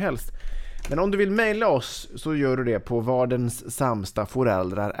vad som helst. Men om du vill mejla oss så gör du det på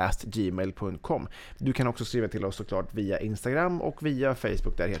vardenssamstaföräldrar@gmail.com. Du kan också skriva till oss såklart via Instagram och via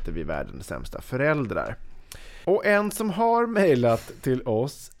Facebook, där heter vi Världens sämsta föräldrar. Och en som har mejlat till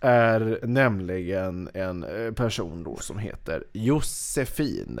oss är nämligen en person då som heter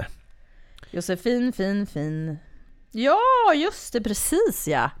Josefin. Josefin, fin. Ja, just det, precis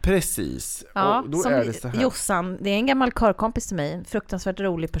ja. Precis. Ja, och då som är det så här. Jossan, det är en gammal körkompis till mig, en fruktansvärt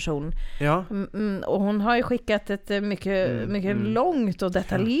rolig person. Ja. Och hon har ju skickat ett mycket långt och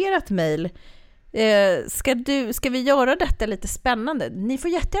detaljerat mejl. Ska vi göra detta lite spännande? Ni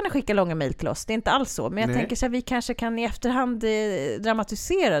får jättegärna skicka långa mejl till oss, det är inte alls så. Men jag tänker så att vi kanske kan i efterhand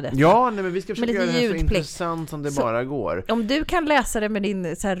dramatisera det. Ja, nej, men vi ska försöka göra det så ljudplikt. intressant som det bara går. Om du kan läsa det med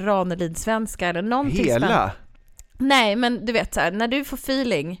din så här Ranelid-svenska eller någonting Hela? Nej, men du vet så här, när du får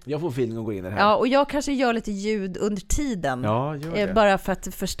feeling. Jag får feeling att gå in i det här. Ja, och jag kanske gör lite ljud under tiden. Ja, gör det. Bara för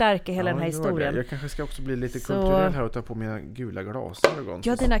att förstärka hela den här gör historien. det. Jag kanske ska också bli lite kulturell här och ta på mina gula glasögon.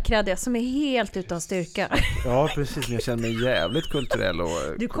 Ja, dina krädiga som är helt utan styrka. Ja, precis. Men jag känner mig jävligt kulturell. Och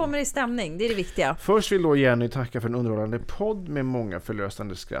Du kommer i stämning, det är det viktiga. Först vill då Jenny tacka för en underhållande podd med många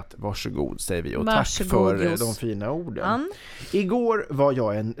förlösande skratt. Varsågod, säger vi. Och Varsågod, tack för Jos. de fina orden. Igår var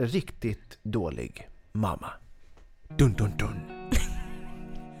jag en riktigt dålig mamma. Dun, dun, dun.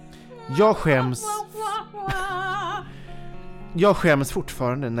 Jag skäms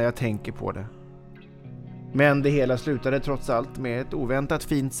fortfarande när jag tänker på det. Men det hela slutade trots allt med ett oväntat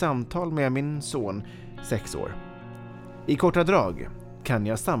fint samtal med min son, 6 år. I korta drag kan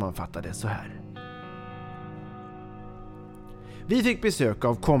jag sammanfatta det så här. Vi fick besök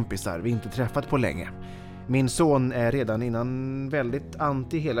av kompisar vi inte träffat på länge. Min son är redan innan väldigt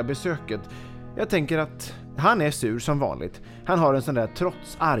anti hela besöket. Jag tänker att han är sur som vanligt. Han har en sån där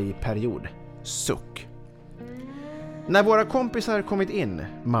trots arg period. Suck. När våra kompisar kommit in,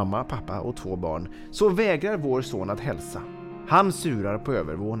 mamma, pappa och 2 barn, så vägrar vår son att hälsa. Han surar på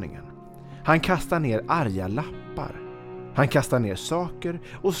övervåningen. Han kastar ner arga lappar. Han kastar ner saker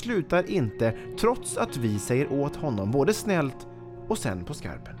och slutar inte trots att vi säger åt honom både snällt och sen på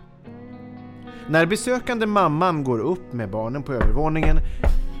skarpen. När besökande mamman går upp med barnen på övervåningen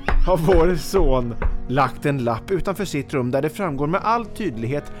har vår son lagt en lapp utanför sitt rum där det framgår med all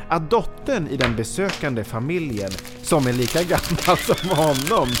tydlighet att dottern i den besökande familjen, som är lika gammal som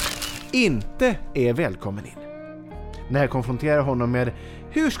honom, inte är välkommen in. När jag konfronterar honom med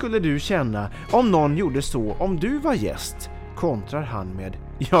hur skulle du känna om någon gjorde så om du var gäst, kontrar han med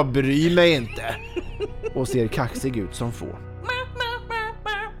jag bryr mig inte och ser kaxig ut som få.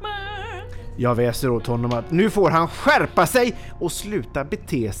 Jag väser åt honom att nu får han skärpa sig och sluta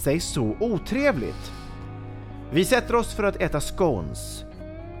bete sig så otrevligt. Vi sätter oss för att äta scones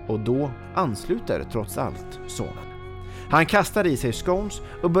och då ansluter trots allt sonen. Han kastar i sig scones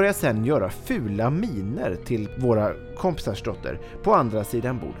och börjar sedan göra fula miner till våra kompisars dotter på andra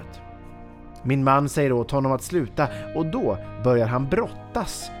sidan bordet. Min man säger åt honom att sluta och då börjar han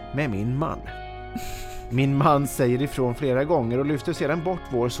brottas med min man. Min man säger ifrån flera gånger och lyfter sedan bort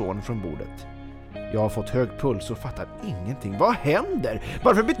vår son från bordet. Jag har fått hög puls och fattar ingenting. Vad händer?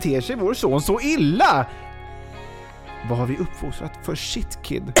 Varför beter sig vår son så illa? Vad har vi uppfostrat för shit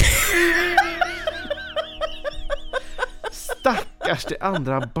kid? Stackars det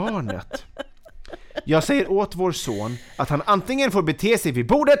andra barnet. Jag säger åt vår son att han antingen får bete sig vid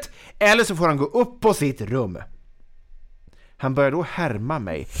bordet eller så får han gå upp på sitt rum. Han börjar då härma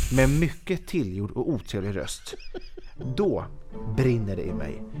mig med mycket tillgjord och otrevlig röst. Då brinner det i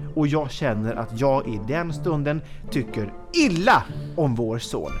mig och jag känner att jag i den stunden tycker illa om vår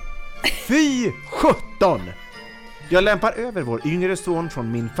son. Fy 17! Jag lämpar över vår yngre son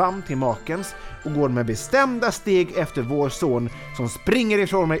från min famn till makens och går med bestämda steg efter vår son som springer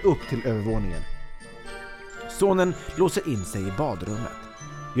ifrån mig upp till övervåningen. Sonen låser in sig i badrummet.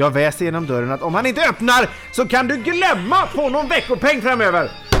 Jag väser genom dörren att om han inte öppnar så kan du glömma att få någon veckopeng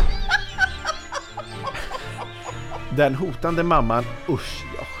framöver. Den hotande mamman, usch,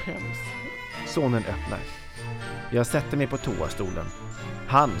 jag skäms. Sonen öppnar. Jag sätter mig på toastolen.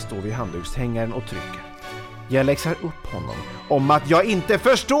 Han står vid handdukshängaren och trycker. Jag läxar upp honom om att jag inte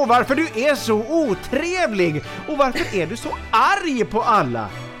förstår varför du är så otrevlig och varför är du så arg på alla.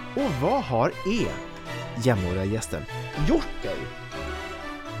 Och vad har jämnåriga gästen gjort dig?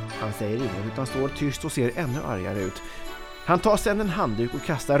 Han säger inget utan står tyst och ser ännu argare ut. Han tar sedan en handduk och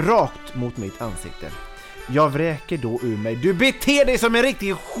kastar rakt mot mitt ansikte. Jag vräker då ur mig. Du beter dig som en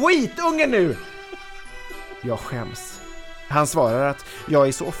riktig skitunge nu! Jag skäms. Han svarar att jag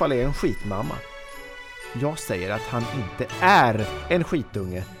i så fall är en skitmamma. Jag säger att han inte är en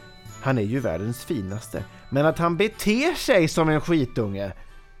skitunge. Han är ju världens finaste. Men att han beter sig som en skitunge.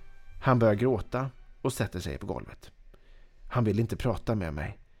 Han börjar gråta och sätter sig på golvet. Han vill inte prata med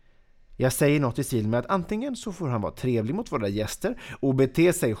mig. Jag säger något i stil med att antingen så får han vara trevlig mot våra gäster och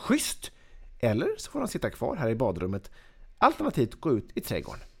bete sig schysst, eller så får han sitta kvar här i badrummet, alternativt gå ut i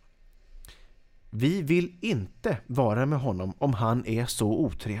trädgården. Vi vill inte vara med honom om han är så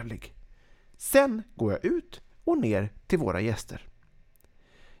otrevlig. Sen går jag ut och ner till våra gäster.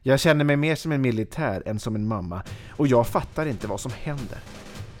 Jag känner mig mer som en militär än som en mamma och jag fattar inte vad som händer.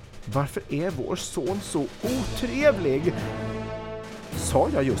 Varför är vår son så otrevlig? Sa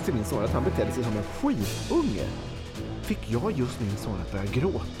jag just till min son att han betedde sig som en skitunge? Fick jag just min son att börja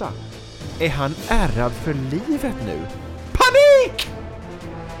gråta? Är han ärrad för livet nu? Panik!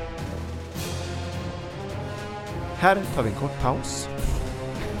 Här tar vi en kort paus.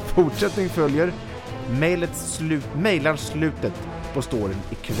 Fortsättning följer. Mailar slutet på storyn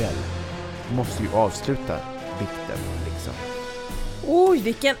ikväll. Måste ju avsluta bikten liksom. Oj,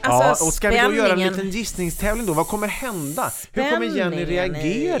 vilken och ska vi då göra en liten gissningstävling då? Vad kommer hända? Hur kommer Jenny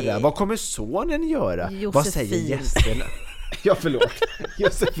reagera? Vad kommer sonen göra? Josefin. Vad säger gästerna? Ja, förlåt.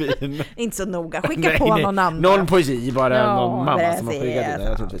 Josefin. Inte så noga. Skicka på någon annan. Någon på J bara. Någon mamma som har skickat in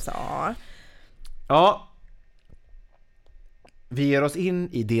naturligtvis. Ja. Vi ger oss in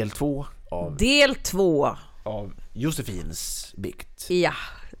i del 2 av Josefins bikt. Ja.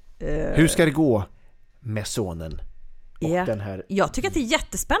 Hur ska det gå med sonen? Den här... Jag tycker att det är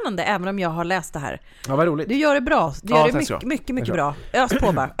jättespännande även om jag har läst det här. Ja, vad roligt. Du gör det bra. Du gör det mycket bra. Ös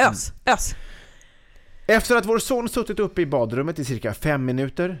på bara. Ös. Efter att vår son suttit uppe i badrummet i cirka 5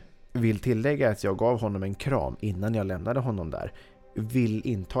 minuter vill tillägga att jag gav honom en kram innan jag lämnade honom där. Vill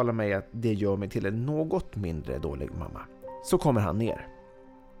intala mig att det gör mig till en något mindre dålig mamma. Så kommer han ner.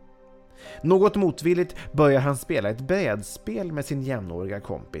 Något motvilligt börjar han spela ett brädspel med sin jämnåriga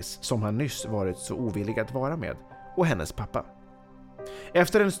kompis som han nyss varit så ovillig att vara med och hennes pappa.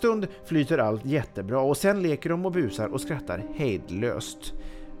 Efter en stund flyter allt jättebra och sen leker de och busar och skrattar hejdlöst.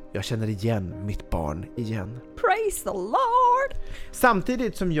 Jag känner igen mitt barn igen. Praise the Lord!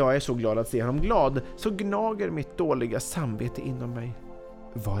 Samtidigt som jag är så glad att se honom glad så gnager mitt dåliga samvete inom mig.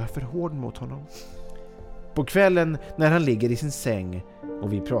 Var jag för hård mot honom? På kvällen när han ligger i sin säng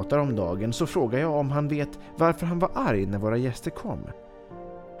och vi pratar om dagen så frågar jag om han vet varför han var arg när våra gäster kom.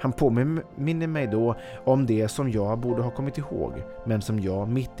 Han påminner mig då om det som jag borde ha kommit ihåg men som jag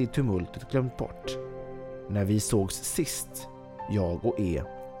mitt i tumultet glömt bort. När vi sågs sist, jag och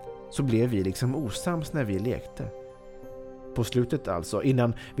så blev vi liksom osams när vi lekte. På slutet alltså,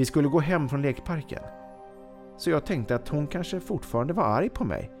 innan vi skulle gå hem från lekparken. Så jag tänkte att hon kanske fortfarande var arg på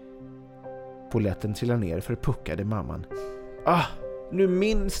mig. Poletten trillade ner för puckade mamman. Nu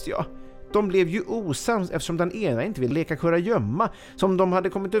minns jag. De blev ju osams eftersom den ena inte ville leka kurragömma som de hade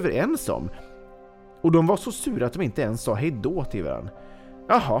kommit överens om. Och de var så sura att de inte ens sa hej då till varandra.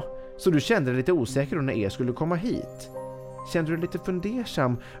 Jaha, så du kände dig lite osäker när skulle komma hit? Kände du lite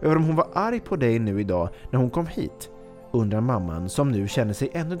fundersam över om hon var arg på dig nu idag när hon kom hit? Undrar mamman som nu känner sig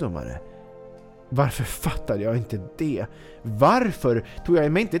ännu dummare. Varför fattade jag inte det? Varför tog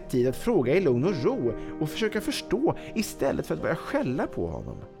jag mig inte tid att fråga i lugn och ro och försöka förstå istället för att börja skälla på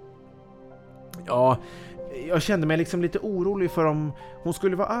honom? Ja, jag kände mig liksom lite orolig för om hon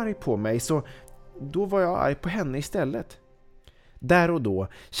skulle vara arg på mig, så då var jag arg på henne istället. Där och då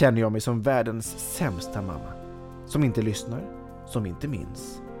känner jag mig som världens sämsta mamma. Som inte lyssnar, som inte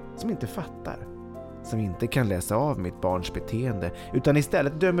minns, som inte fattar. som inte kan läsa av mitt barns beteende utan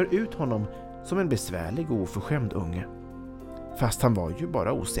istället dömer ut honom som en besvärlig och oförskämd unge. Fast han var ju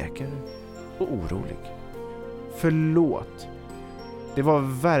bara osäker och orolig. Förlåt. Det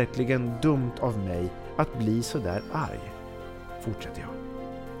var verkligen dumt av mig att bli så där arg, fortsätter jag.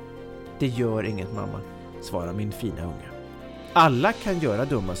 Det gör inget, mamma, svarar min fina unge. Alla kan göra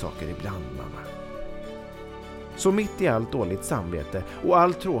dumma saker ibland, mamma. Så mitt i allt dåligt samvete och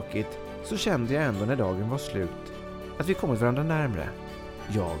allt tråkigt så kände jag ändå när dagen var slut att vi kommit varandra närmare,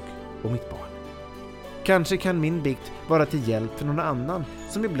 jag och mitt barn. Kanske kan min bikt vara till hjälp för någon annan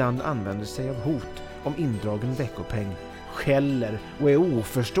som ibland använder sig av hot om indragen veckopeng, skäller och är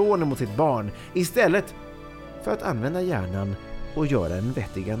oförstående mot sitt barn istället för att använda hjärnan och göra en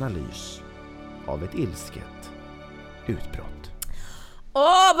vettig analys av ett ilsket utbrott.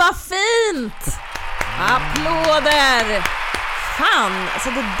 Åh, vad fint! Applåder! Fan, alltså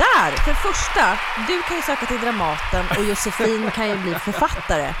det där, för första, du kan ju söka till Dramaten och Josefin kan ju bli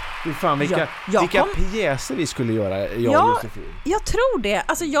författare. Fan, vilka pjäser vi skulle göra, jag och Josefin. Jag tror det.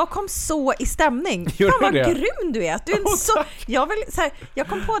 Alltså jag kom så i stämning. Fan vad grym du är. Du är en så... jag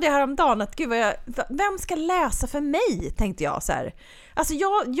kom på det här om dagen att vem ska läsa för mig, tänkte jag så här. Alltså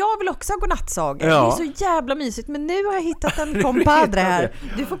jag vill också ha godnattsaga. Ja. Det är så jävla mysigt. Men nu har jag hittat en kompadre här.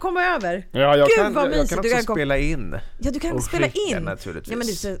 Du får komma över. Ja, jag kan också spela in. Ja, du kan spela in.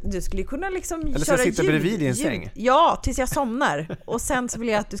 Naturligtvis. Ja, men du skulle kunna liksom eller köra sitta bredvid i en säng. Ja, tills jag somnar. Och sen så vill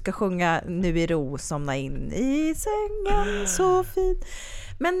jag att du ska sjunga Nu i ro, somna in i sängen, så fint.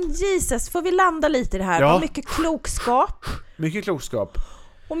 Men Jesus, får vi landa lite i det här? Ja. Mycket klokskap. Mycket klokskap.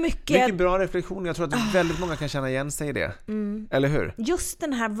 Och mycket bra reflektion. Jag tror att väldigt många kan känna igen sig i det. Eller hur? Just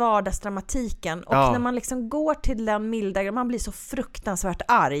den här vardagsdramatiken. Och när man liksom går till den milda, man blir så fruktansvärt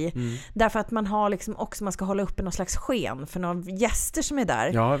arg. Därför att man har liksom också, man ska hålla uppe någon slags sken för några gäster som är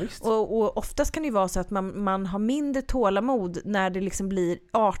där. Ja, visst. Och oftast kan det ju vara så att man har mindre tålamod när det liksom blir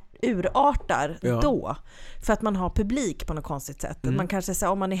urartar då. För att man har publik på något konstigt sätt. Man kanske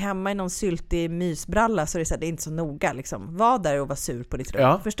säger, om man är hemma i någon syltig mysbralla så är det, så här, det är inte så noga liksom. Var där och var sur på ditt rum.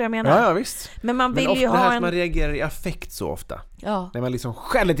 Ja. Förstår jag menar? Ja, visst. Men man vill ofta ju ha man reagerar i affekt så ofta. Ja. När man liksom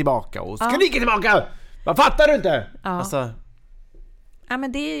skäller tillbaka och skriker tillbaka. Vad fattar du inte? Ja. Alltså... Ja,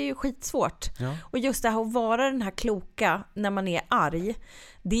 men det är ju skitsvårt. Ja. Och just det här att vara den här kloka när man är arg,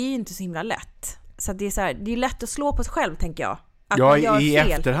 det är ju inte så himla lätt. Så det är så här, det är lätt att slå på sig själv, tänker jag. Att ja, man gör i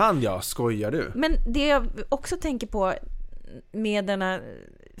fel. efterhand, skojar du. Men det jag också tänker på med denna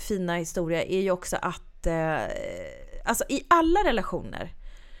fina historia är ju också att alltså i alla relationer,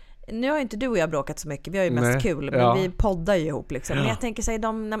 nu har ju inte du och jag bråkat så mycket, vi har ju mest kul, men vi poddar ju ihop liksom. Men jag tänker sig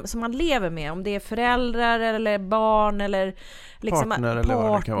de som man lever med, om det är föräldrar eller barn eller liksom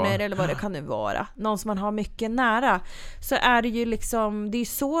partner eller vad det kan nu vara, någon som man har mycket nära, så är det ju liksom, det är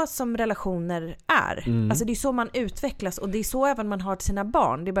så som relationer är. Alltså det är så man utvecklas, och det är så även man har till sina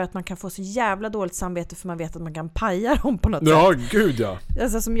barn. Det är bara att man kan få så jävla dåligt samvete för man vet att man kan paja dem på något sätt. Ja, gud ja.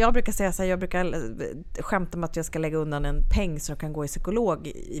 Alltså som jag brukar säga så här, jag brukar skämta om att jag ska lägga undan en peng så de kan gå i psykolog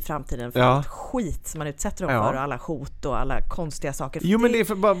i framtiden för allt skit som man utsätter dem för, och alla hot och alla konstiga saker. Jo, men det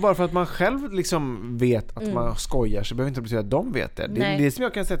är bara för att man själv liksom vet att man skojar, så behöver inte betyda att de vet det. Det är det som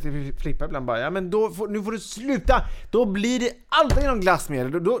jag kan säga till Filippa ibland, bara, men nu får du sluta, då blir det alltid någon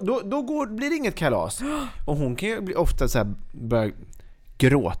glassmedel, då blir det inget kalas. Och hon kan ju ofta så här börja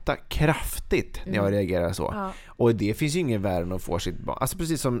gråta kraftigt när jag reagerar så. Ja. Och det finns ju ingen värre än att få sitt barn, alltså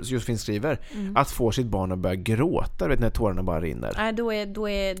precis som Josefin skriver, att få sitt barn att börja gråta, vet, när tårarna bara rinner. Nej, då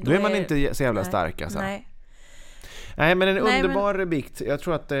är man inte så jävla stark alltså. Nej, men en underbar bikt. Jag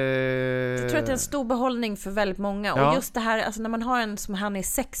tror att det är en stor behållning för väldigt många. Och just det här, alltså när man har en som han är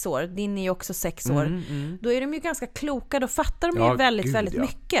 6 år, din är ju också 6 år, då är de ju ganska kloka, då fattar de ju väldigt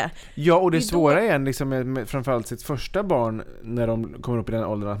mycket. Ja, och det svåra är liksom med framförallt sitt första barn när de kommer upp i den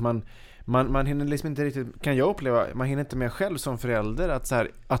åldern, att man hinner liksom inte riktigt, kan jag uppleva, man hinner inte med själv som förälder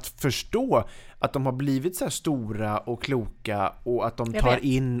att förstå att de har blivit så här stora och kloka, och att de tar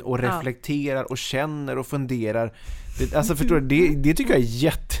in och reflekterar och känner och funderar. Alltså förstår du, det tycker jag är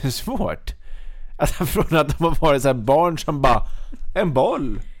jättesvårt. Alltså från att de har varit så här barn som bara en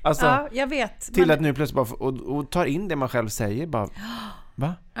boll. Alltså, jag vet. Till att nu plötsligt bara och tar in det man själv säger bara.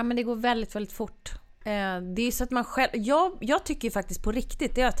 Va? Ja, men det går väldigt fort. Det är så att man själv, jag tycker ju faktiskt på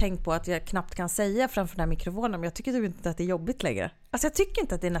riktigt, det har jag tänkt på att jag knappt kan säga framför den här mikrofonen, men jag tycker typ inte att det är jobbigt längre. Alltså jag tycker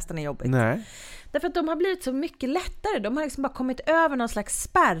inte att det nästan är jobbigt. Nej. Därför att de har blivit så mycket lättare, de har liksom bara kommit över någon slags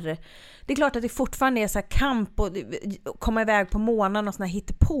spärr. Det är klart att det fortfarande är så här kamp och komma iväg på månaden och såna här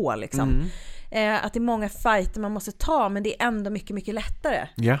hittepå liksom. att det är många fighter man måste ta, men det är ändå mycket, mycket lättare.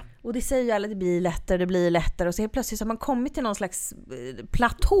 Ja. Och det säger ju alla, det blir lättare och så helt plötsligt så har man kommit till någon slags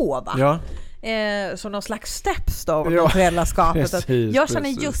platå, va? Ja. Så någon slags steps då av Ja, föräldraskapet. precis, Jag känner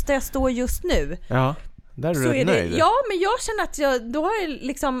precis. just där jag står just nu. Ja, där är du Så rätt är det, nöjd. ja, men jag känner att då har jag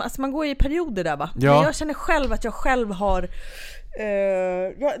liksom, alltså man går i perioder där, va? Ja. Men jag känner själv att jag själv har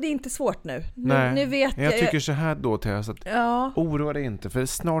ja, det är inte svårt nu. Nej, nu vet jag tycker så här då, Therese, att ja, oroa dig inte, för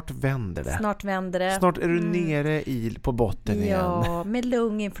snart vänder det. snart vänder det. Snart är du nere på botten igen. Ja, med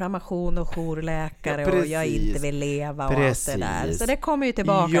lunginflammation och jourläkare Ja, och jag inte vill leva och allt det där. Så det kommer ju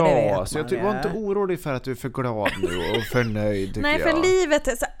tillbaka, ja, det vet så man jag var inte orolig för att du är för glad nu och för nöjd, tycker Nej, för jag. livet,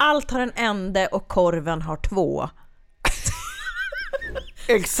 alltså, allt har en ände och korven har 2.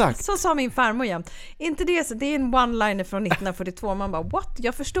 Exakt. Så sa min farmor jämt. Inte det, så det är en one-liner från 1942. Man bara, what?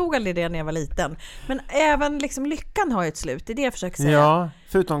 Jag förstod aldrig det när jag var liten. Men även liksom lyckan har ju ett slut. Det är det jag försöker säga. Ja,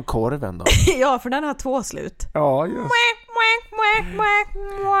 förutom korven då. Ja, för den har 2 slut. Ja, just.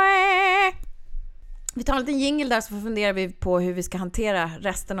 Vi tar en liten jingle där, så funderar vi på hur vi ska hantera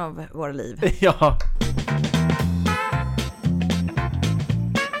resten av våra liv. Ja.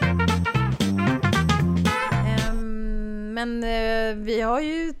 Men vi har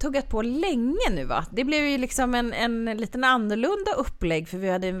ju tuggat på länge nu, va? Det blev ju liksom en liten annorlunda upplägg, för vi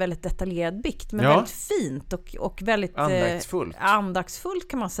hade en väldigt detaljerad bikt, men väldigt fint och väldigt andaktsfullt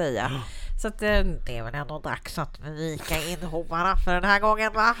kan man säga. Så att, Det är väl ändå dags att vika in hovarna för den här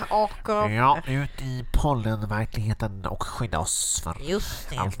gången, va? Och ja, ut i pollenverkligheten och skydda oss för just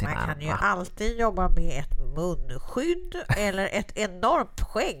det, allt man kan ju alltid jobba med ett munskydd eller ett enormt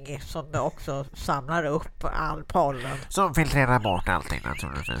skägg som också samlar upp all pollen. som filtrerar bort allting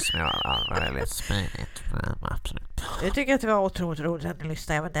naturligtvis, som gör väldigt smidigt. Absolut. Jag tycker att det var otroligt roligt att ni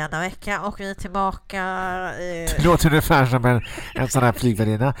lyssnade även denna vecka, och vi är tillbaka. Det låter ungefär som en sån här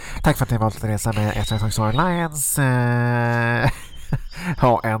flygvärdinna. Tack för att ni valt att resa med SAS Alliance.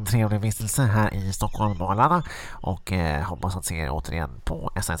 Ha en trevlig vistelse här i Stockholm, Dalarna, och hoppas att se er återigen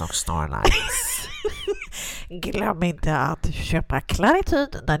på SAS och Starlines. Glöm inte att köpa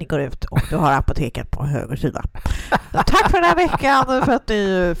Clarityd när ni går ut, och du har apoteket på höger sida. Tack för den här veckan, för att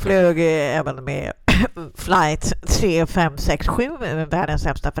ni flög även med flight 3567, världens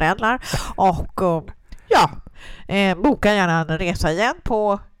sämsta föräldrar. Och ja, boka gärna en resa igen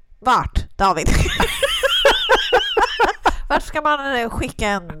på vart, David? Vart ska man skicka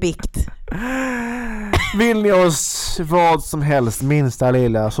en bikt? Vill ni oss vad som helst, minsta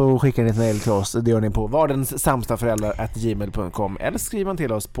lilla, så skickar ni ett mejl till oss. Det gör ni på vardensamstaföräldrar@gmail.com, eller skriver man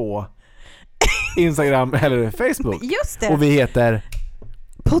till oss på Instagram eller Facebook. Just det. Och vi heter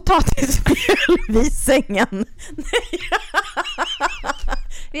Potatismjöl vid sängen.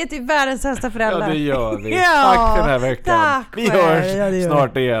 Vi heter ju världens sämsta föräldrar. Ja, det gör vi. Ja, tack för den här veckan. tack Vi för hörs det. Ja, det gör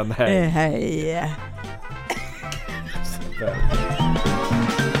snart igen. Hej. Hej.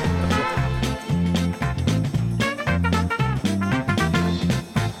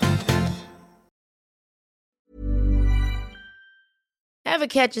 Ever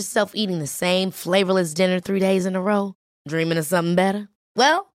catch yourself eating the same flavorless dinner 3 days in a row? Dreaming of something better?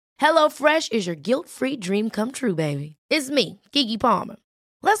 Well, HelloFresh is your guilt-free dream come true, baby. It's me, Keke Palmer.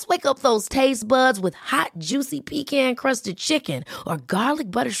 Let's wake up those taste buds with hot, juicy pecan-crusted chicken or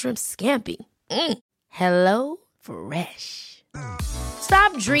garlic butter shrimp scampi. Hello Fresh.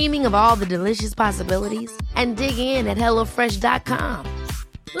 Stop dreaming of all the delicious possibilities and dig in at HelloFresh.com.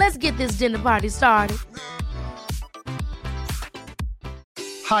 Let's get this dinner party started.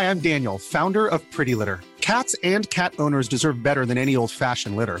 Hi, I'm Daniel, founder of Pretty Litter. Cats and cat owners deserve better than any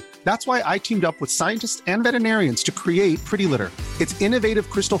old-fashioned litter. That's why I teamed up with scientists and veterinarians to create Pretty Litter. Its innovative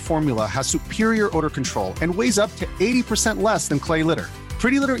crystal formula has superior odor control and weighs up to 80% less than clay litter.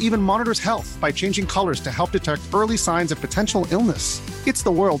 Pretty Litter even monitors health by changing colors to help detect early signs of potential illness. It's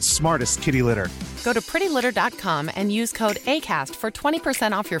the world's smartest kitty litter. Go to prettylitter.com and use code ACAST for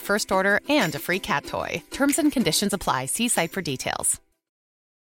 20% off your first order and a free cat toy. Terms and conditions apply. See site for details.